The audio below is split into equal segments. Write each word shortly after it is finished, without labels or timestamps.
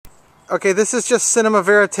Okay, this is just cinema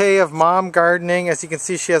verite of Mom gardening. As you can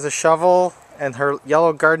see, she has a shovel and her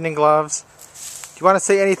yellow gardening gloves. Do you want to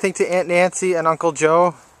say anything to Aunt Nancy and Uncle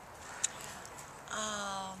Joe?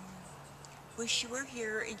 Wish you were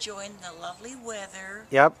here enjoying the lovely weather.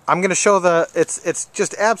 Yep, I'm going to show it's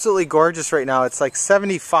just absolutely gorgeous right now. It's like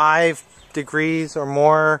 75 degrees or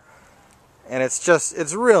more, and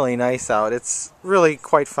it's really nice out. It's really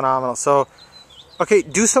quite phenomenal. So, okay,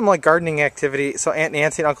 do some like gardening activity so Aunt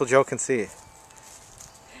Nancy and Uncle Joe can see. Here,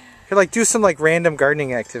 like do some like random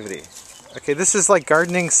gardening activity. Okay, this is like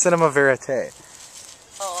gardening cinema verite.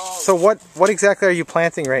 Oh. So what exactly are you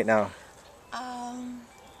planting right now?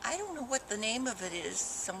 I don't know what the name of it is.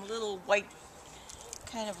 Some little white,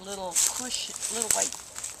 kind of little white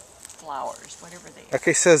flowers, whatever they are.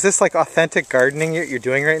 Okay, so is this like authentic gardening you're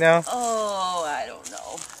doing right now? Oh, I don't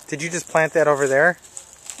know. Did you just plant that over there?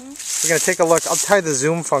 Hmm? We're going to take a look. I'll try the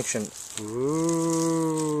zoom function.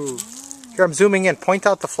 Ooh. Here, I'm zooming in. Point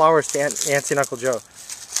out the flowers to Aunt Nancy and Uncle Joe.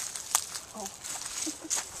 Oh.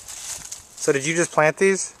 So did you just plant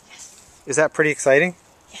these? Yes. Is that pretty exciting?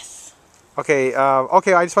 Yes. Okay,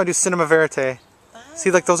 okay, I just want to do cinema verite. Bye.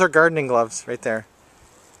 See, like those are gardening gloves right there.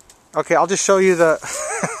 Okay, I'll just show you the...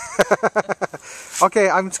 Okay,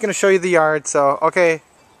 I'm just going to show you the yard, so, okay.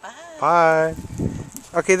 Bye. Bye.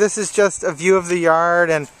 Okay, this is just a view of the yard,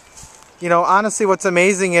 and, you know, honestly what's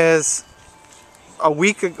amazing is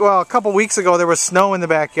a couple weeks ago there was snow in the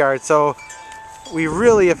backyard, so we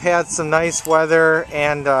really have had some nice weather,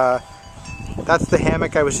 and that's the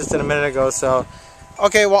hammock I was just in a minute ago, so...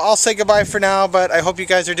 Okay, well, I'll say goodbye for now, but I hope you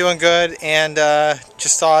guys are doing good, and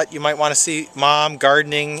just thought you might want to see Mom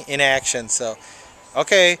gardening in action, so,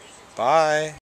 okay, bye.